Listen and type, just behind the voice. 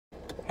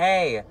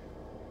Hey!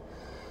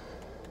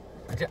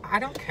 I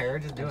don't care,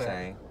 just do I'm it.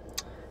 sorry.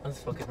 I'll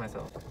just focus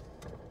myself.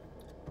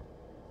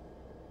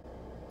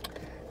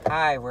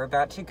 Hi, we're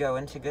about to go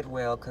into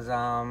Goodwill because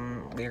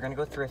we are gonna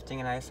go thrifting,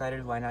 and I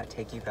decided why not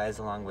take you guys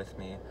along with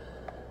me,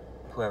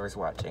 whoever's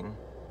watching.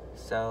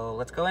 So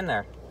let's go in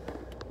there.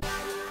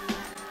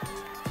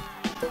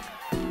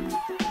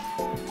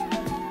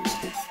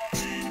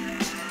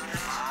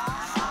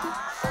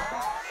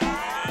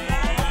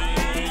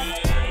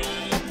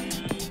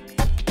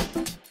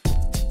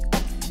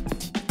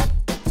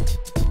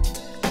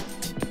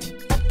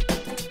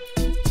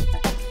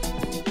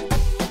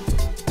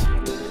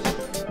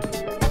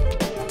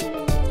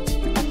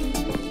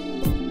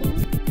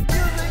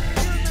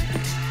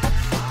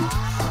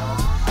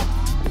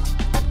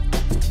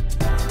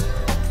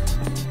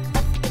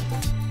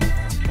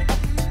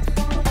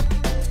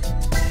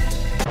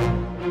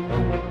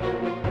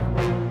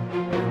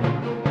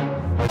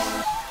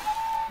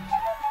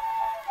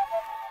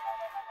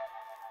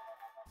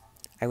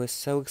 I was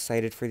so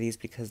excited for these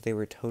because they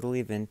were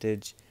totally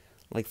vintage,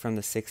 like from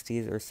the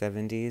 60s or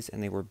 70s,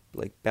 and they were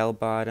like bell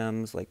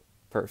bottoms, like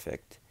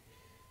perfect.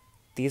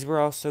 These were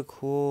also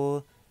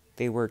cool.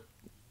 They were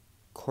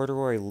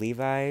corduroy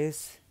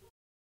Levi's.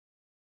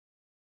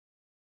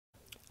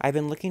 I've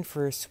been looking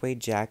for a suede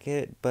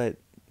jacket, but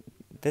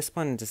this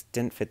one just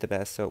didn't fit the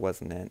best, so it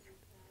wasn't it.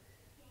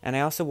 And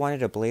I also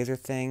wanted a blazer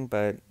thing,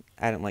 but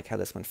I didn't like how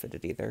this one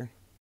fitted either.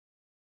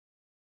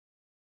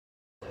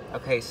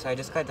 Okay, so I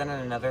just got done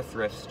at another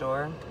thrift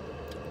store.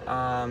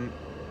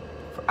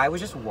 I was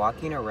just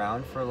walking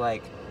around for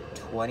like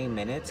 20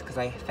 minutes because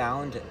I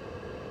found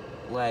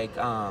like,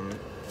 well,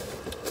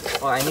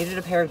 I needed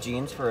a pair of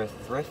jeans for a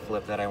thrift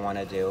flip that I want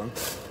to do.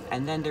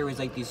 And then there was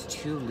like these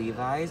two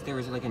Levi's. There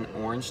was like an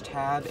orange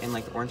tab, and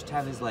like the orange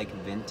tab is like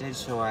vintage,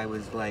 so I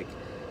was like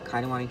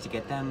kind of wanting to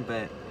get them,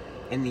 but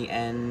in the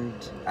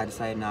end, I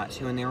decided not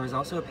to. And there was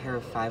also a pair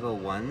of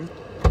 501s.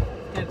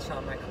 It's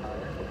on my car.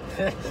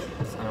 I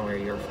don't know where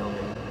you're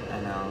filming. I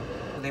know.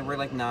 They were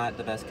like not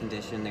the best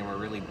condition. They were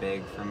really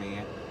big for me.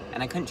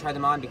 And I couldn't try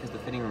them on because the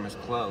fitting room was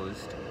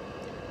closed.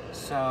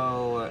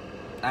 So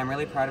I'm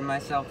really proud of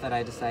myself that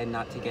I decided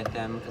not to get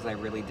them because I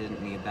really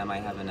didn't need them. I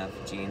have enough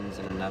jeans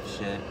and enough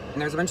shit.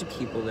 And there's a bunch of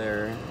people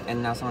there,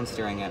 and now someone's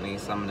staring at me,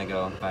 so I'm gonna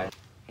go. Bye.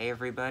 Hey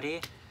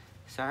everybody.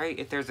 Sorry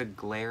if there's a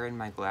glare in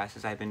my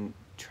glasses. I've been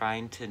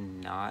trying to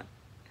not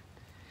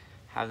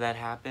have that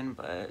happen,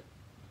 but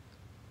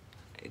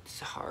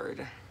it's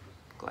hard.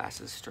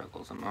 Glasses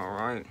struggles, am I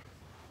right?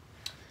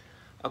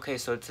 Okay,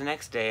 so it's the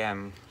next day.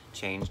 I'm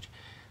changed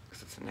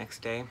because it's the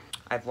next day.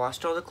 I've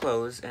washed all the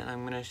clothes, and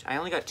I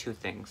only got two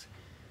things.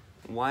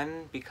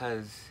 One,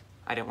 because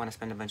I didn't want to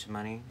spend a bunch of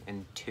money,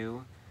 and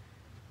two,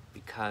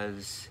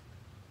 because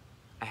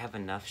I have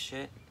enough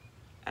shit,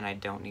 and I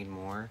don't need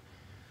more.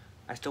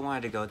 I still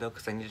wanted to go, though,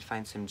 because I needed to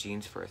find some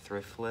jeans for a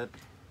thrift flip.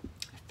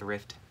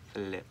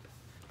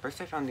 First,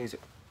 I found these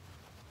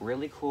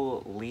really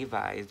cool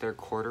Levi's. They're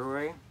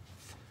corduroy.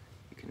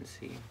 You can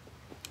see.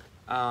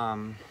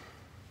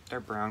 They're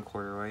brown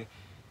corduroy.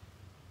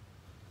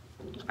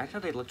 I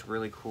thought they looked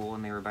really cool,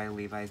 and they were by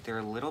Levi's. They're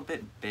a little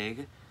bit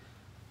big,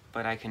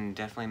 but I can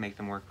definitely make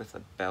them work with a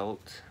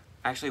belt.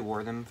 I actually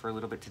wore them for a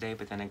little bit today,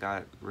 but then it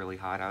got really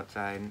hot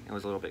outside. It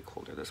was a little bit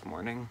colder this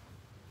morning.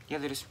 Yeah,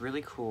 they're just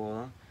really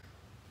cool.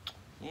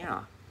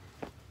 Yeah.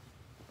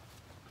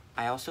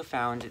 I also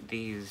found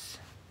these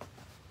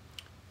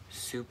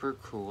super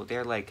cool.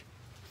 They're like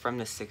from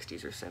the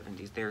 60s or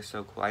 70s. They're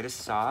so cool. I just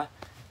saw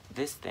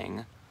this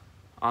thing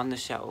on the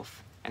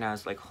shelf, and I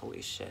was like,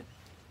 holy shit.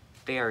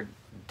 They are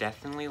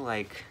definitely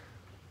like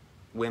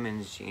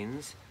women's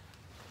jeans.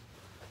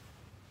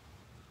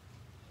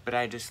 But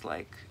I just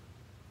like,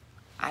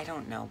 I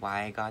don't know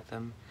why I got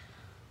them.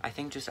 I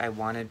think just I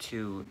wanted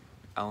to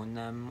own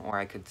them, or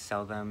I could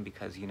sell them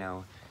because, you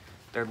know,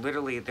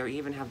 they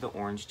even have the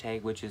orange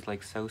tag, which is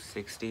like so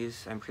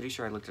 60s. I'm pretty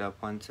sure I looked it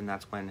up once, and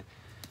that's when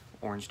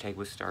orange tag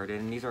was started.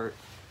 And these are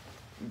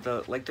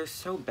they're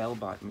so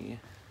bell-bottomy.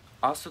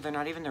 Also, they're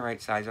not even the right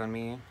size on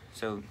me.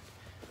 So,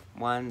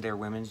 one, they're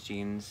women's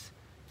jeans,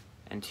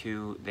 and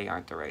two, they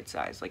aren't the right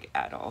size, like,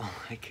 at all.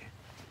 Like,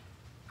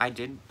 I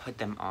did put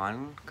them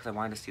on because I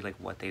wanted to see, like,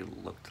 what they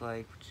looked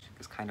like, which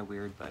is kind of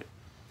weird, but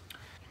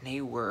they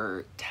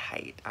were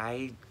tight.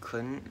 I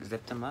couldn't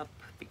zip them up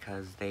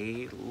because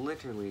they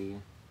literally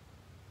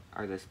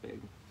are this big,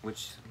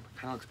 which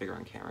kind of looks bigger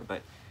on camera,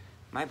 but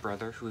my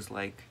brother, who's,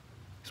 like,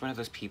 he's one of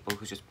those people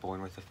who's just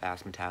born with a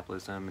fast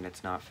metabolism, and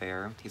it's not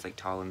fair. He's, like,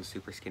 tall and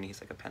super skinny.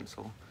 He's like a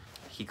pencil.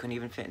 He couldn't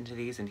even fit into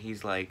these, and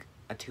he's, like,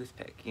 a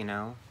toothpick, you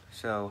know?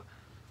 So,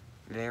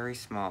 very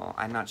small.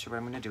 I'm not sure what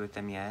I'm going to do with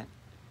them yet.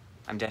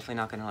 I'm definitely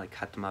not going to, like,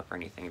 cut them up or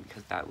anything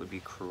because that would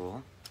be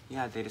cruel.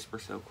 Yeah, they just were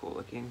so cool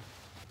looking.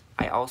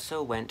 I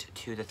also went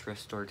to the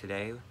thrift store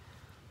today,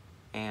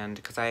 and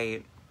because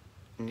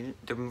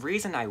the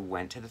reason I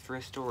went to the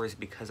thrift store is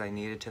because I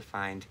needed to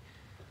find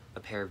a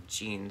pair of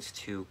jeans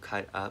to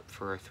cut up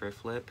for a thrift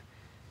flip,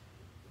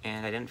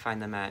 and I didn't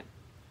find them at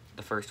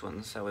the first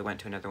one, so I went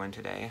to another one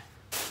today.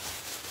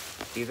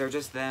 These are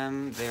just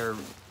them. They're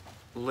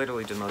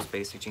literally the most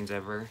basic jeans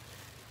ever.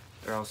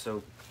 They're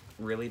also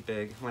really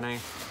big. When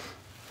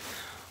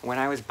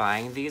I was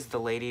buying these, the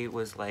lady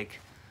was like,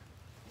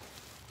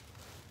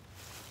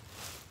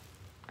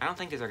 I don't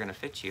think these are gonna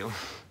fit you.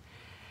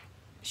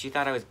 She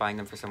thought I was buying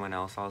them for someone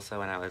else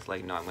also, and I was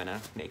like, no, I'm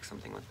gonna make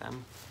something with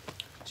them.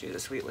 She was a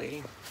sweet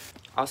lady.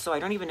 Also, I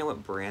don't even know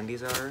what brand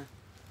these are.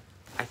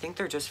 I think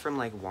they're just from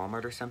like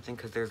Walmart or something,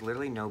 because there's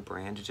literally no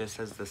brand. It just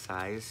says the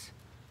size.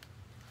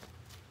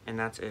 And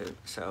that's it.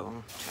 So,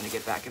 I'm trying to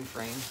get back in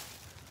frame.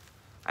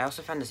 I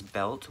also found this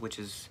belt, which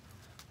is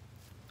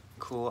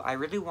cool. I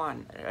really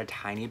want a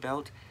tiny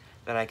belt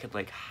that I could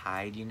like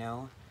hide, you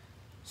know?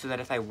 So that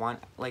if I want,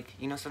 like,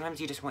 you know,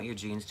 sometimes you just want your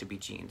jeans to be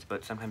jeans,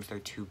 but sometimes they're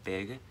too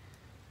big.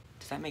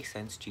 Does that make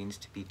sense, jeans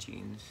to be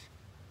jeans?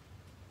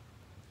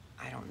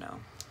 I don't know.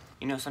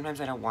 You know,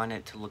 sometimes I don't want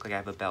it to look like I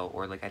have a belt,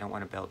 or like I don't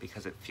want a belt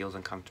because it feels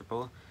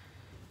uncomfortable.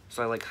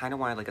 So I like kind of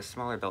wanted like a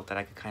smaller belt that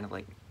I could kind of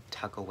like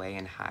tuck away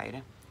and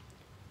hide.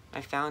 I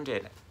found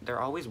it.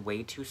 They're always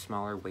way too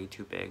small or way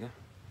too big.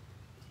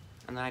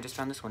 And then I just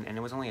found this one, and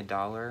it was only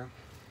 $1, and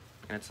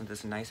it's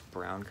this nice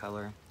brown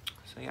color.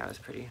 So yeah, I was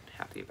pretty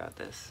happy about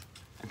this.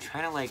 I'm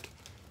trying to like,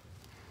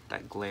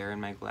 that glare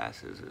in my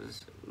glasses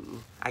is,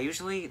 ooh. I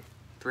usually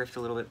thrift a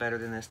little bit better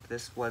than this.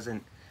 This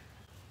wasn't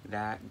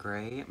that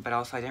great, but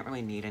also I didn't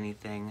really need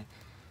anything,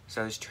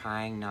 so I was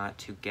trying not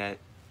to get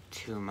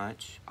too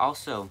much.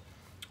 Also,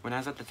 when I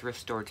was at the thrift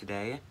store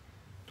today,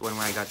 the one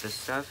where I got this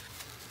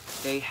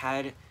stuff,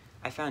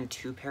 I found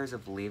 2 pairs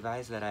of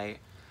Levi's that I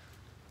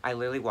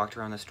literally walked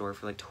around the store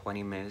for like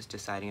 20 minutes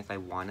deciding if I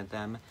wanted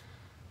them.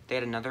 They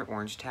had another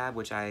orange tab,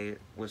 which I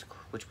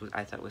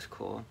thought was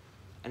cool.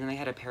 And then they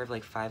had a pair of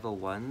like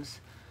 501s,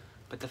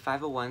 but the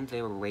 501s,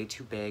 they were way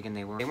too big and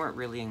they weren't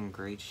really in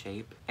great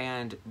shape.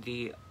 And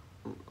the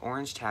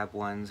orange tab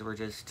ones were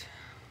just,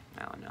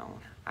 I don't know.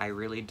 I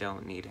really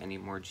don't need any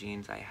more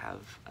jeans. I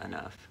have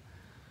enough.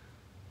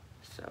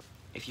 So,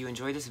 if you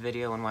enjoyed this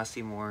video and want to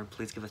see more,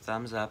 please give a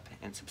thumbs up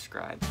and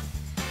subscribe.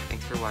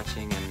 Thanks for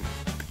watching,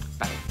 and